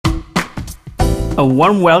A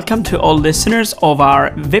warm welcome to all listeners of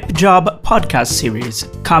our VIP Job podcast series,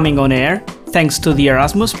 coming on air thanks to the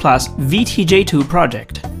Erasmus Plus VTJ2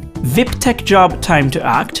 project. VIP Tech Job Time to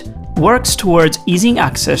Act works towards easing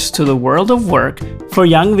access to the world of work for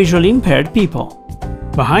young visually impaired people.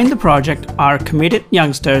 Behind the project are committed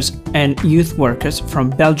youngsters and youth workers from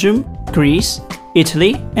Belgium, Greece,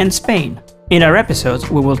 Italy, and Spain. In our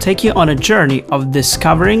episodes, we will take you on a journey of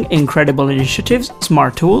discovering incredible initiatives,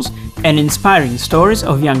 smart tools, and inspiring stories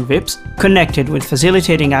of young VIPs connected with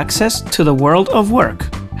facilitating access to the world of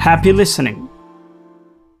work. Happy listening!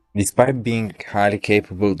 Despite being highly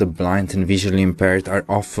capable, the blind and visually impaired are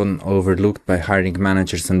often overlooked by hiring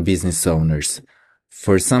managers and business owners.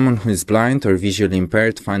 For someone who is blind or visually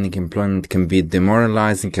impaired, finding employment can be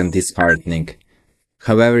demoralizing and disheartening.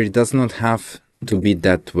 However, it does not have to be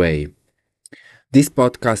that way. This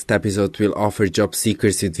podcast episode will offer job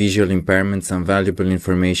seekers with visual impairments some valuable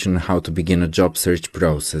information on how to begin a job search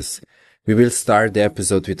process. We will start the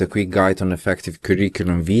episode with a quick guide on effective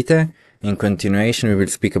curriculum vitae. In continuation, we will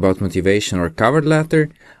speak about motivation or cover letter,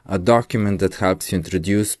 a document that helps you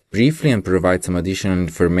introduce briefly and provide some additional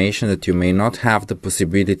information that you may not have the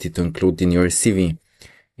possibility to include in your CV.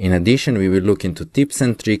 In addition, we will look into tips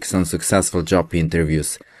and tricks on successful job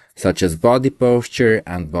interviews, such as body posture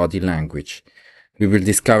and body language. We will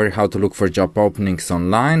discover how to look for job openings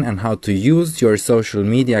online and how to use your social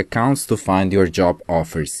media accounts to find your job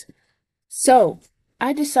offers. So,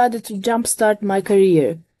 I decided to jumpstart my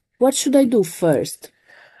career. What should I do first?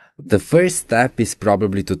 The first step is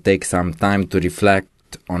probably to take some time to reflect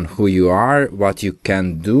on who you are, what you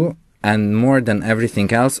can do, and more than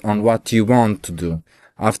everything else, on what you want to do.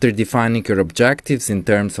 After defining your objectives in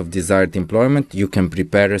terms of desired employment, you can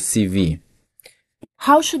prepare a CV.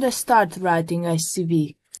 How should I start writing a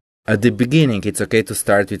CV? At the beginning, it's okay to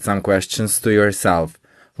start with some questions to yourself.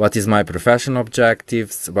 What is my professional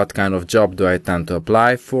objectives? What kind of job do I tend to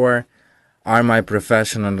apply for? Are my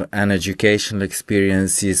professional and educational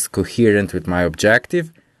experiences coherent with my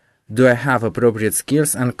objective? Do I have appropriate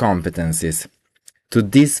skills and competencies? To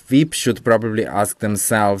this, VIPs should probably ask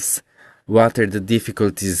themselves what are the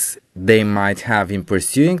difficulties they might have in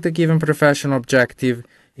pursuing the given professional objective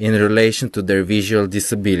in relation to their visual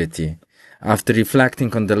disability. After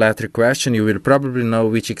reflecting on the latter question, you will probably know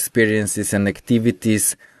which experiences and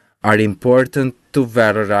activities are important to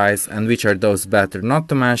valorize and which are those better not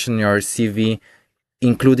to mention in your CV,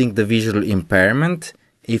 including the visual impairment,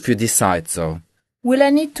 if you decide so. Will I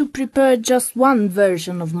need to prepare just one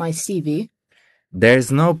version of my CV? There's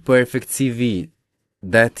no perfect CV.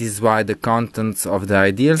 That is why the contents of the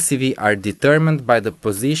ideal CV are determined by the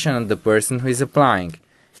position and the person who is applying.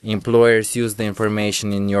 Employers use the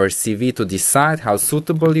information in your CV to decide how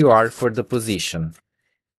suitable you are for the position.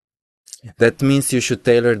 That means you should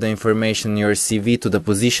tailor the information in your CV to the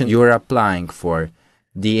position you are applying for.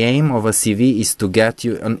 The aim of a CV is to get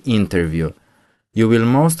you an interview. You will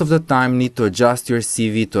most of the time need to adjust your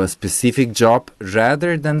CV to a specific job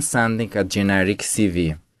rather than sending a generic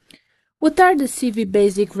CV. What are the CV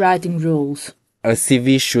basic writing rules? A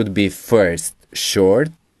CV should be first short,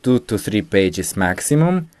 2 to 3 pages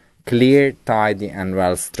maximum, clear, tidy and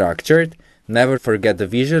well structured. Never forget the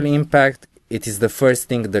visual impact. It is the first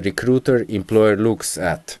thing the employer looks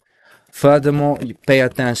at. Furthermore, pay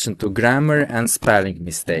attention to grammar and spelling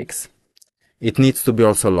mistakes. It needs to be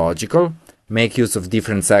also logical, make use of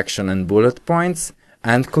different section and bullet points,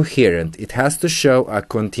 and coherent. It has to show a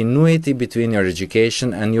continuity between your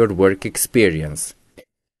education and your work experience.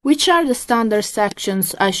 Which are the standard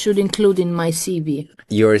sections I should include in my CV?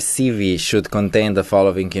 Your CV should contain the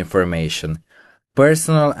following information: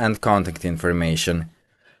 personal and contact information.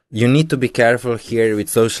 You need to be careful here with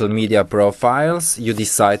social media profiles you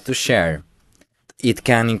decide to share. It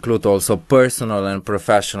can include also personal and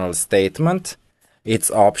professional statement.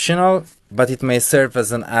 It's optional, but it may serve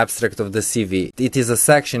as an abstract of the CV. It is a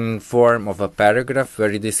section in form of a paragraph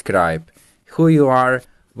where you describe who you are,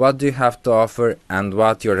 what do you have to offer, and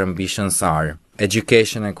what your ambitions are.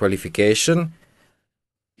 Education and qualification.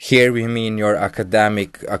 Here we mean your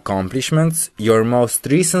academic accomplishments. Your most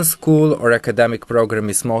recent school or academic program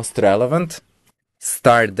is most relevant.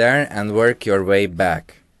 Start there and work your way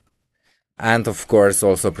back. And of course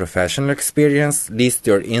also professional experience. List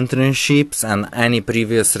your internships and any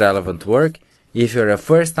previous relevant work. If you're a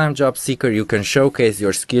first-time job seeker, you can showcase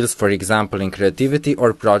your skills, for example in creativity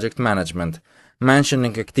or project management.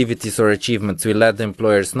 Mentioning activities or achievements will let the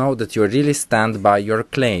employers know that you really stand by your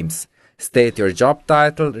claims. State your job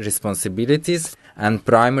title, responsibilities, and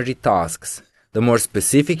primary tasks. The more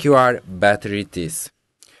specific you are, better it is.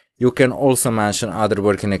 You can also mention other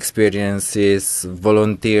working experiences,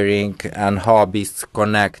 volunteering, and hobbies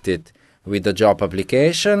connected with the job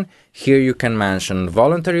application. Here you can mention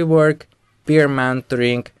voluntary work, peer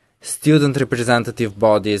mentoring, student representative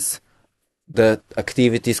bodies. The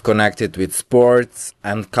activities connected with sports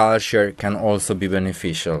and culture can also be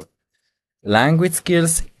beneficial. Language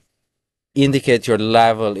skills indicate your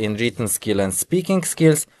level in written skill and speaking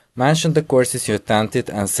skills. Mention the courses you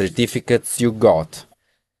attended and certificates you got.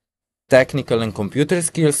 Technical and computer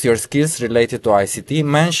skills, your skills related to ICT.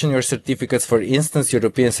 Mention your certificates, for instance,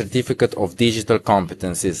 European Certificate of Digital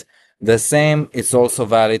Competencies. The same is also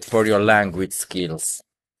valid for your language skills.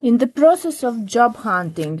 In the process of job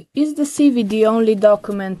hunting, is the CV the only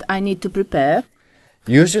document I need to prepare?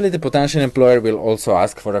 Usually the potential employer will also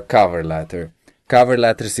ask for a cover letter. Cover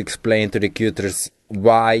letters explain to recruiters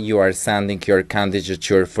why you are sending your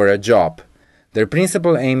candidature for a job. Their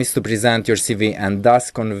principal aim is to present your CV and thus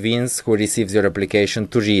convince who receives your application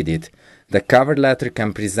to read it. The cover letter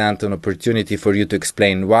can present an opportunity for you to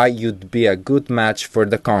explain why you'd be a good match for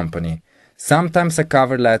the company. Sometimes a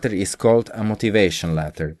cover letter is called a motivation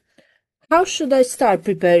letter. How should I start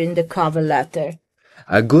preparing the cover letter?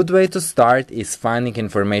 A good way to start is finding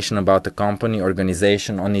information about the company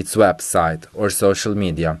organization on its website or social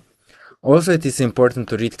media. Also, it is important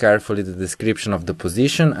to read carefully the description of the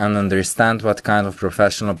position and understand what kind of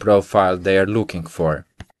professional profile they are looking for.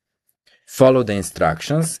 Follow the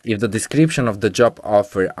instructions. If the description of the job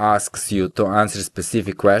offer asks you to answer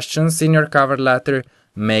specific questions in your cover letter,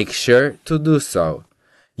 make sure to do so.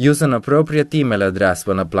 Use an appropriate email address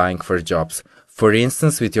when applying for jobs. For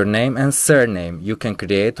instance, with your name and surname, you can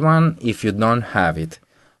create one if you don't have it.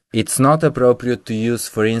 It's not appropriate to use,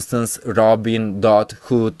 for instance,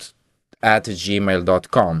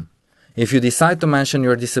 robin.hood@gmail.com. If you decide to mention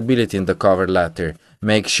your disability in the cover letter,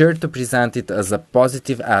 make sure to present it as a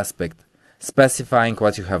positive aspect, specifying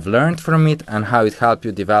what you have learned from it and how it helped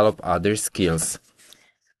you develop other skills.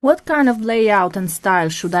 What kind of layout and style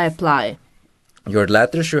should I apply? Your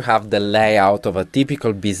letter should have the layout of a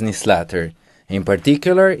typical business letter. In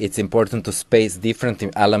particular, it's important to space different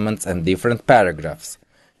elements and different paragraphs.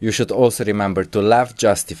 You should also remember to left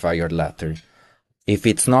justify your letter. If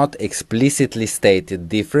it's not explicitly stated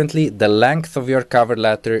differently, the length of your cover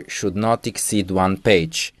letter should not exceed 1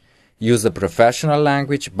 page. Use a professional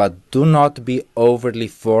language, but do not be overly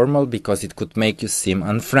formal because it could make you seem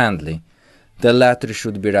unfriendly. The letter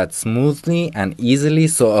should be read smoothly and easily,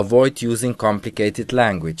 so avoid using complicated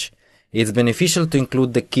language. It's beneficial to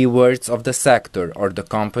include the keywords of the sector or the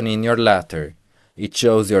company in your letter. It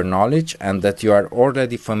shows your knowledge and that you are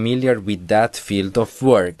already familiar with that field of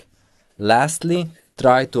work. Lastly,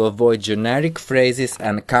 try to avoid generic phrases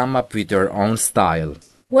and come up with your own style.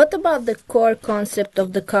 What about the core concept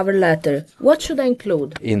of the cover letter? What should I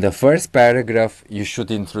include? In the first paragraph, you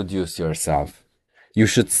should introduce yourself. You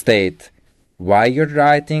should state why you're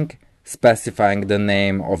writing, specifying the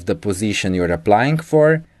name of the position you're applying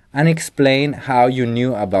for, and explain how you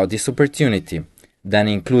knew about this opportunity. Then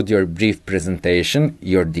include your brief presentation,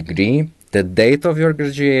 your degree, the date of your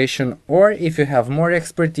graduation, or if you have more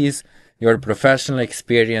expertise, your professional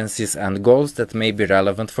experiences and goals that may be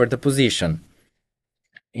relevant for the position.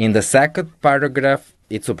 In the second paragraph,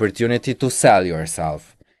 it's opportunity to sell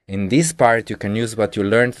yourself. In this part, you can use what you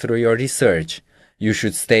learned through your research. You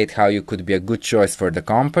should state how you could be a good choice for the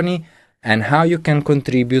company and how you can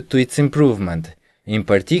contribute to its improvement. In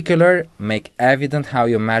particular, make evident how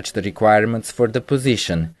you match the requirements for the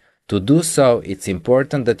position. To do so, it's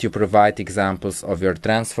important that you provide examples of your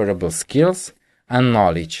transferable skills and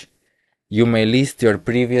knowledge. You may list your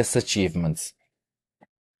previous achievements.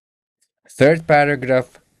 Third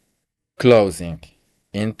paragraph, closing.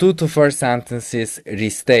 In 2 to 4 sentences,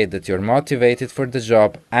 restate that you're motivated for the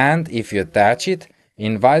job and, if you attach it,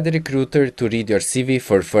 invite the recruiter to read your CV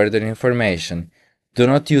for further information. Do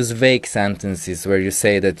not use vague sentences where you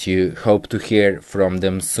say that you hope to hear from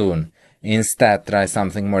them soon. Instead, try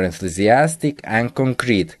something more enthusiastic and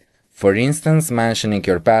concrete, for instance, mentioning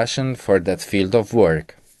your passion for that field of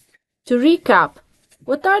work. To recap,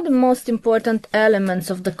 what are the most important elements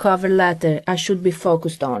of the cover letter I should be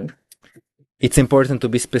focused on? It's important to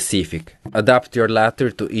be specific. Adapt your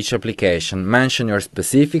letter to each application. Mention your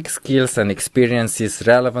specific skills and experiences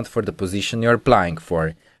relevant for the position you're applying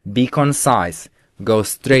for. Be concise. Go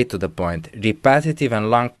straight to the point. Repetitive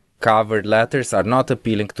and long cover letters are not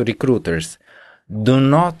appealing to recruiters. Do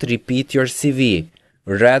not repeat your CV.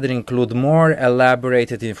 Rather, include more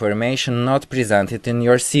elaborated information not presented in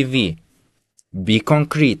your CV. Be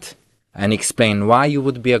concrete and explain why you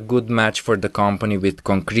would be a good match for the company with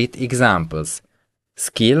concrete examples.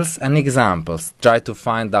 Skills and examples. Try to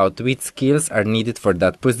find out which skills are needed for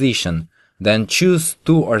that position. Then choose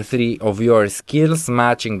 2 or 3 of your skills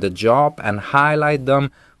matching the job and highlight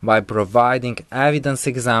them by providing evidence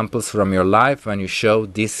examples from your life when you show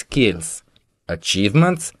these skills.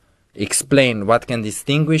 Achievements. Explain what can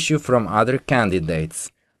distinguish you from other candidates.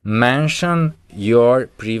 Mention your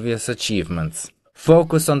previous achievements.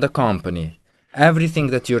 Focus on the company. Everything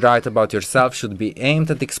that you write about yourself should be aimed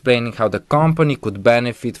at explaining how the company could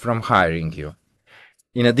benefit from hiring you.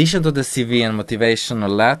 In addition to the CV and motivational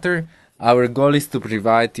letter, our goal is to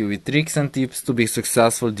provide you with tricks and tips to be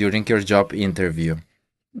successful during your job interview.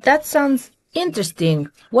 That sounds interesting.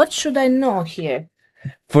 What should I know here?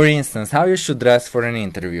 For instance, how you should dress for an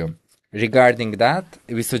interview. Regarding that,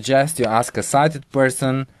 we suggest you ask a sighted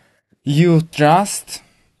person you trust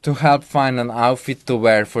to help find an outfit to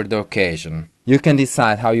wear for the occasion. You can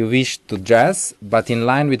decide how you wish to dress, but in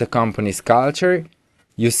line with the company's culture,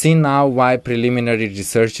 you see now why preliminary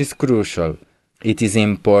research is crucial. It is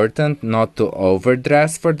important not to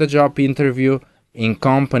overdress for the job interview in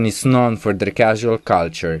companies known for their casual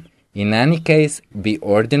culture. In any case, be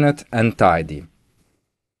ordinate and tidy.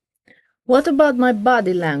 What about my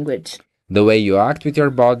body language? The way you act with your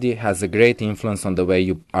body has a great influence on the way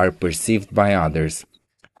you are perceived by others.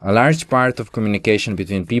 A large part of communication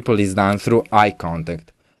between people is done through eye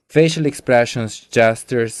contact, facial expressions,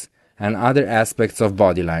 gestures, and other aspects of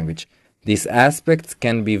body language. These aspects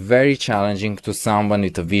can be very challenging to someone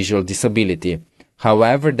with a visual disability.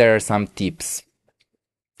 However, there are some tips.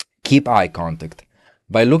 Keep eye contact.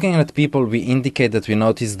 By looking at people, we indicate that we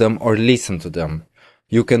notice them or listen to them.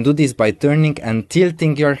 You can do this by turning and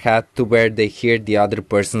tilting your head to where they hear the other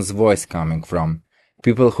person's voice coming from.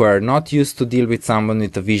 People who are not used to deal with someone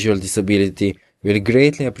with a visual disability will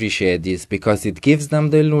greatly appreciate this because it gives them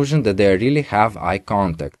the illusion that they really have eye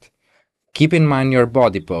contact. Keep in mind your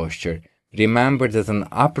body posture. Remember that an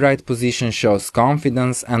upright position shows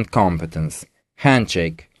confidence and competence.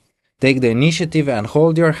 Handshake. Take the initiative and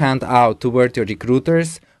hold your hand out toward your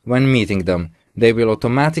recruiters when meeting them. They will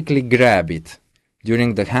automatically grab it.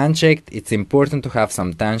 During the handshake, it's important to have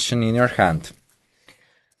some tension in your hand.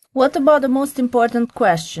 What about the most important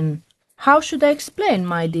question? How should I explain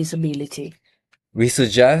my disability? We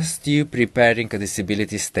suggest you preparing a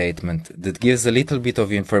disability statement that gives a little bit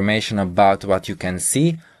of information about what you can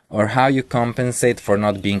see or how you compensate for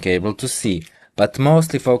not being able to see, but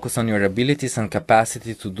mostly focus on your abilities and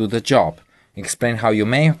capacity to do the job. Explain how you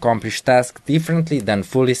may accomplish tasks differently than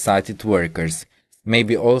fully sighted workers.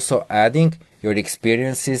 Maybe also adding your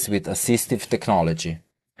experiences with assistive technology.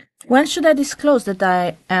 When should I disclose that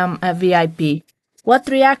I am a VIP? What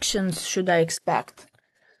reactions should I expect?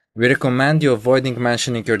 We recommend you avoiding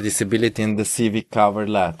mentioning your disability in the CV cover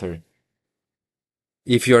letter.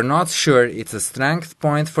 If you're not sure, it's a strength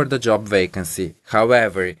point for the job vacancy.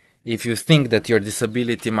 However, if you think that your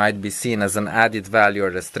disability might be seen as an added value or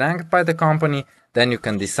a strength by the company, then you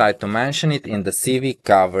can decide to mention it in the CV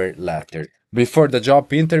cover letter. Before the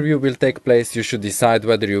job interview will take place, you should decide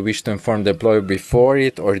whether you wish to inform the employer before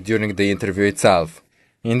it or during the interview itself.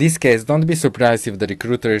 In this case, don't be surprised if the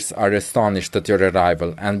recruiters are astonished at your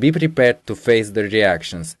arrival, and be prepared to face their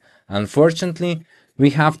reactions. Unfortunately, we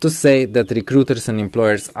have to say that recruiters and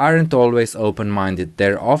employers aren't always open-minded.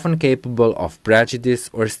 They're often capable of prejudice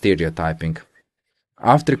or stereotyping.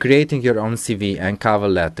 After creating your own CV and cover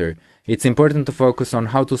letter, it's important to focus on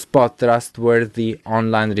how to spot trustworthy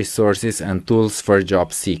online resources and tools for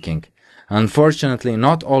job seeking. Unfortunately,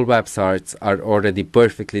 not all websites are already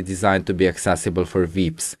perfectly designed to be accessible for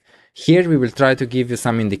VIPs. Here we will try to give you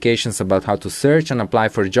some indications about how to search and apply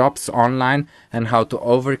for jobs online and how to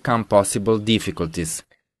overcome possible difficulties.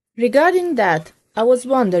 Regarding that, I was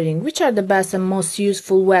wondering which are the best and most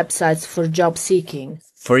useful websites for job seeking.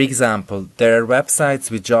 For example, there are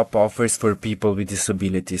websites with job offers for people with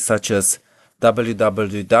disabilities, such as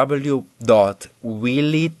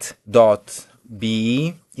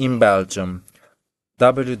www.willit.be in Belgium,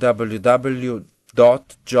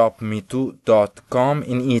 www.jobmetoo.com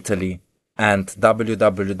in Italy, and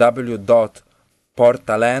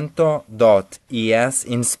www.portalento.es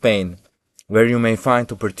in Spain, where you may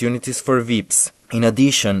find opportunities for VIPs. In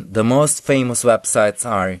addition, the most famous websites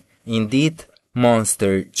are Indeed,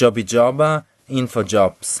 Monster, JobbyJoba,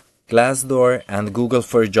 InfoJobs, Glassdoor, and Google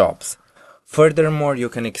for Jobs. Furthermore, you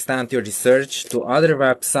can extend your research to other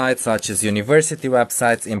websites such as university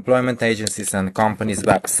websites, employment agencies, and companies'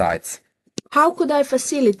 websites. How could I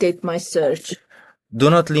facilitate my search? Do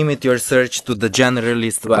not limit your search to the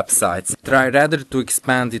generalist websites. Try rather to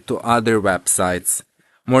expand it to other websites.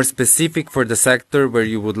 more specific for the sector where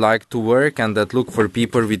you would like to work and that look for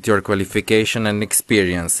people with your qualification and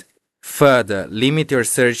experience. Further, limit your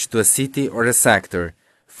search to a city or a sector.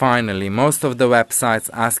 Finally, most of the websites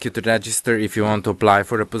ask you to register if you want to apply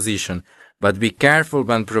for a position, but be careful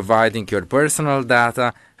when providing your personal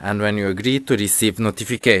data and when you agree to receive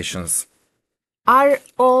notifications. Are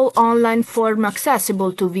all online forms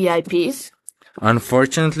accessible to VIPs?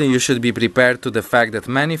 Unfortunately, you should be prepared to the fact that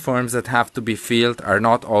many forms that have to be filled are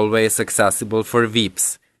not always accessible for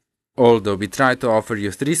VIPs. Although we try to offer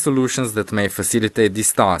you 3 solutions that may facilitate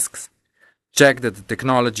these tasks. Check that the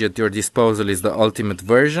technology at your disposal is the ultimate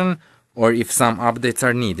version, or if some updates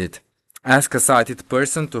are needed. Ask a sighted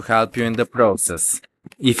person to help you in the process.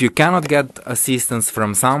 If you cannot get assistance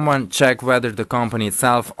from someone, check whether the company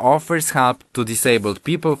itself offers help to disabled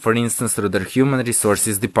people, for instance through their human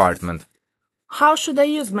resources department. How should I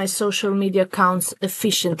use my social media accounts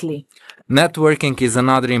efficiently? Networking is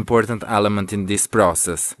another important element in this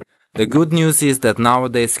process. The good news is that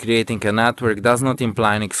nowadays creating a network does not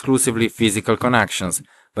imply exclusively physical connections,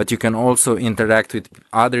 but you can also interact with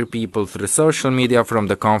other people through social media from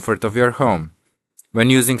the comfort of your home. When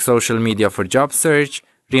using social media for job search,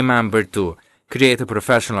 remember to create a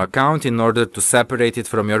professional account in order to separate it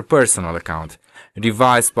from your personal account.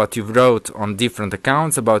 Revise what you wrote on different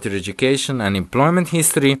accounts about your education and employment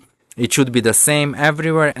history. It should be the same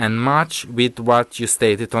everywhere and match with what you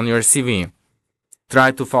stated on your CV.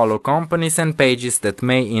 Try to follow companies and pages that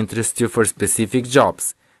may interest you for specific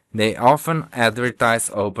jobs. They often advertise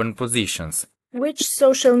open positions. Which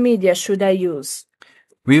social media should I use?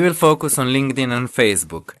 We will focus on LinkedIn and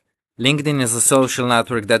Facebook. LinkedIn is a social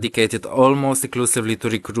network dedicated almost exclusively to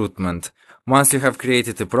recruitment. Once you have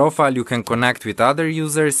created a profile, you can connect with other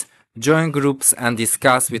users, join groups, and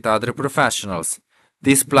discuss with other professionals.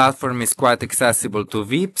 This platform is quite accessible to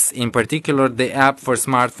VIPs. In particular, the app for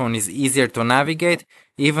smartphone is easier to navigate,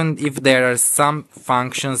 even if there are some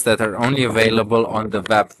functions that are only available on the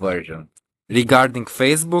web version. Regarding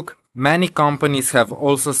Facebook, many companies have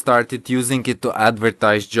also started using it to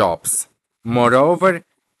advertise jobs. Moreover,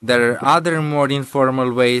 there are other more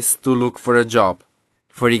informal ways to look for a job.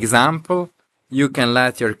 For example, you can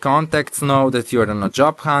let your contacts know that you are on a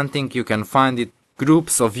job hunting. You can find it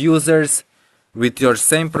groups of users with your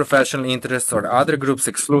same professional interests or other groups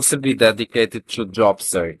exclusively dedicated to job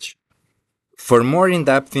search. For more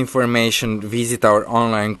in-depth information, visit our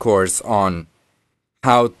online course on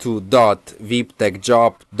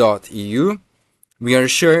howto.viptechjob.eu. We are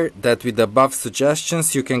sure that with the above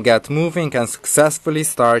suggestions you can get moving and successfully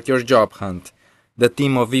start your job hunt. The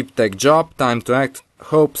team of VipTech Job Time to Act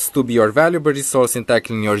hopes to be your valuable resource in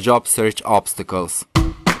tackling your job search obstacles.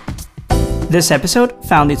 This episode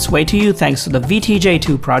found its way to you thanks to the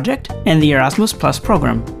VTJ2 project and the Erasmus Plus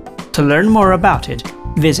program. To learn more about it,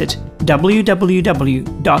 visit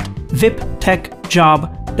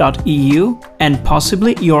www.viptechjob.eu and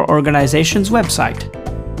possibly your organization's website.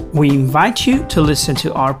 We invite you to listen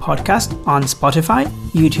to our podcast on Spotify,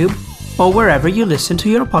 YouTube, or wherever you listen to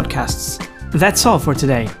your podcasts. That's all for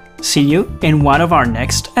today. See you in one of our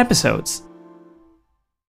next episodes.